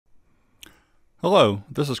Hello,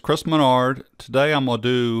 this is Chris Menard. Today I'm going to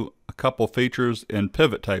do a couple features in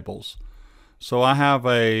pivot tables. So I have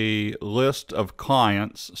a list of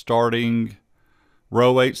clients starting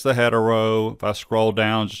row 8's the header row. If I scroll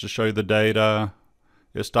down just to show you the data,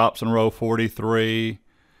 it stops in row 43.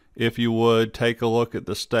 If you would take a look at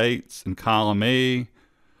the states in column E,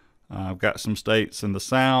 I've got some states in the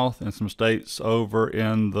south and some states over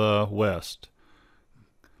in the west.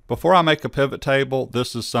 Before I make a pivot table,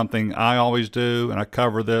 this is something I always do, and I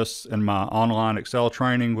cover this in my online Excel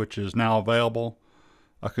training, which is now available.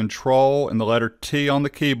 A control and the letter T on the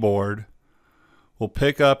keyboard will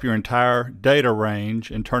pick up your entire data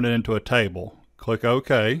range and turn it into a table. Click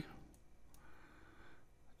OK.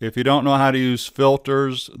 If you don't know how to use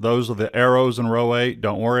filters, those are the arrows in row 8.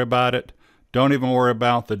 Don't worry about it. Don't even worry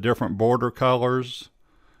about the different border colors.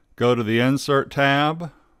 Go to the Insert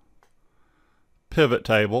tab. Pivot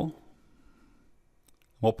table.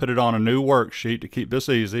 We'll put it on a new worksheet to keep this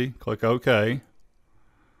easy. Click OK.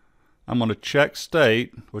 I'm going to check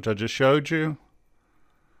state, which I just showed you,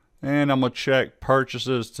 and I'm going to check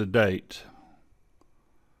purchases to date.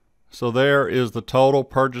 So there is the total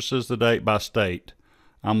purchases to date by state.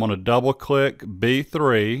 I'm going to double click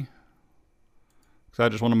B3 because I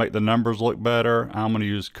just want to make the numbers look better. I'm going to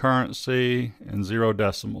use currency and 0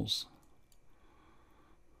 decimals.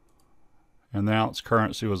 And now it's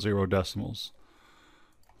currency with 0 decimals.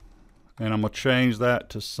 And I'm going to change that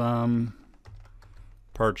to sum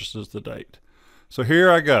purchases to date. So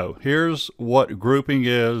here I go. Here's what grouping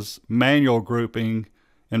is, manual grouping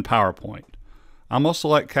in PowerPoint. I'm going to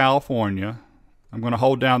select California. I'm going to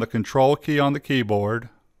hold down the control key on the keyboard.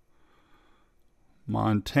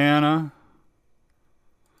 Montana,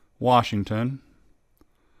 Washington.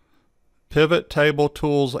 Pivot Table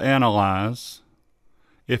Tools Analyze.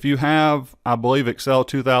 If you have, I believe, Excel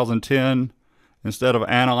 2010, instead of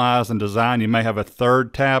Analyze and Design, you may have a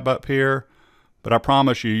third tab up here, but I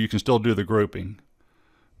promise you, you can still do the grouping.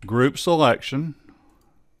 Group Selection,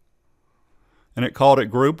 and it called it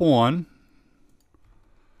Group 1.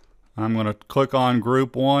 I'm going to click on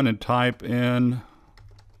Group 1 and type in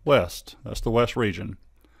West. That's the West region.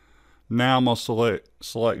 Now I'm going to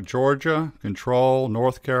select Georgia, Control,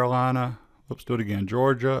 North Carolina. Oops, do it again.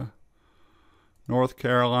 Georgia, North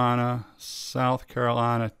Carolina, South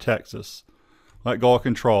Carolina, Texas. Let go of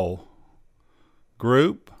control.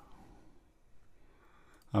 Group.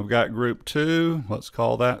 I've got group 2. Let's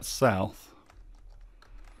call that South.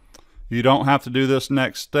 You don't have to do this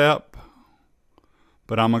next step,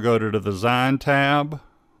 but I'm going to go to the Design tab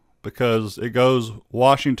because it goes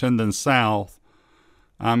Washington then South.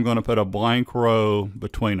 I'm going to put a blank row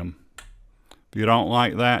between them. If you don't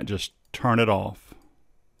like that, just turn it off.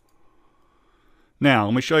 Now,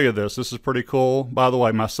 let me show you this. This is pretty cool. By the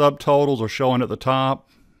way, my subtotals are showing at the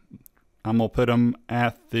top. I'm going to put them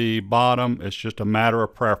at the bottom. It's just a matter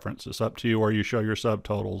of preference. It's up to you where you show your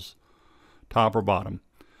subtotals, top or bottom.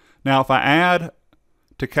 Now, if I add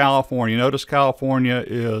to California, notice California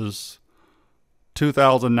is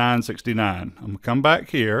 2,969. I'm going to come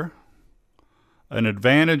back here. An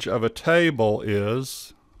advantage of a table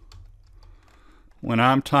is when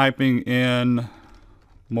I'm typing in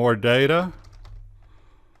more data,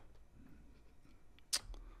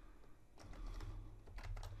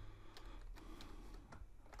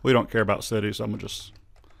 we don't care about cities, so I'm going to just...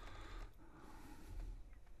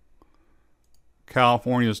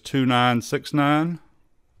 California is 2,969.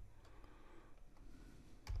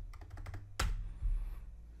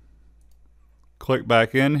 Click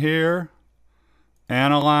back in here.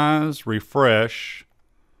 Analyze, refresh,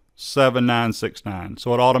 7,969.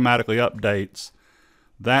 So it automatically updates.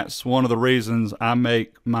 That's one of the reasons I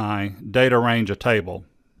make my data range a table.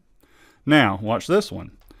 Now, watch this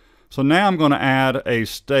one. So now I'm going to add a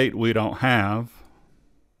state we don't have.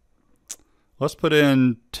 Let's put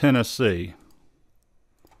in Tennessee.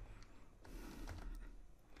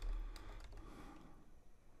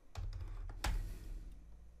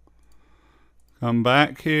 Come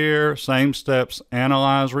back here, same steps,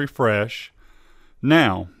 analyze, refresh.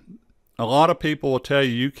 Now, a lot of people will tell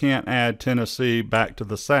you you can't add Tennessee back to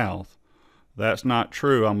the south. That's not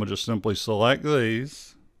true. I'm going to just simply select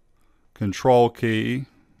these, control key,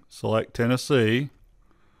 select Tennessee.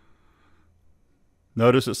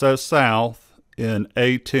 Notice it says South in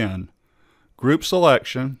A10. Group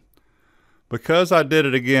selection. Because I did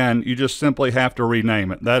it again, you just simply have to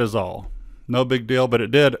rename it. That is all. No big deal, but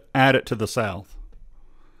it did add it to the South.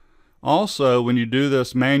 Also, when you do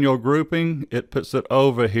this manual grouping, it puts it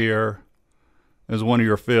over here as one of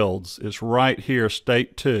your fields. It's right here,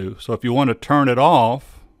 State 2. So if you want to turn it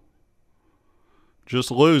off,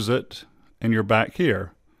 just lose it, and you're back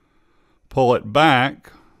here. pull it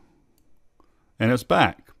back, and it's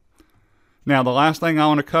back. Now, the last thing I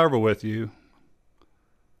want to cover with you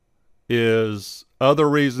is other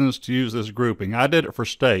reasons to use this grouping. I did it for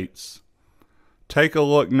states. Take a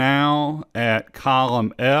look now at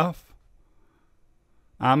column F.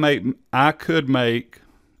 I could make,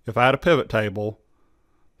 if I had a pivot table,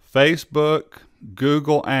 Facebook,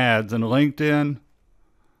 Google Ads, and LinkedIn.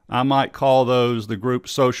 I might call those the group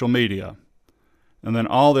social media. And then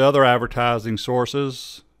all the other advertising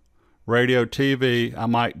sources, radio, TV, I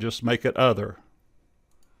might just make it other.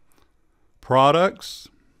 Products,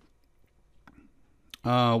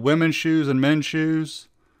 women's shoes and men's shoes.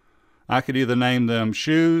 I could either name them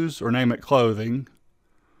shoes or name it clothing.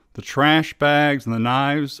 The trash bags and the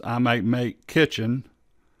knives, I might make kitchen.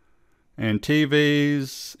 And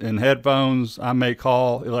TVs and headphones, I may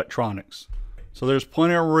call electronics. So there's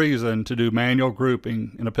plenty of reason to do manual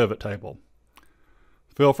grouping in a pivot table.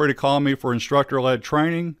 Feel free to call me for instructor-led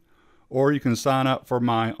training, or you can sign up for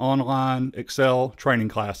my online Excel training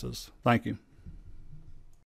classes. Thank you.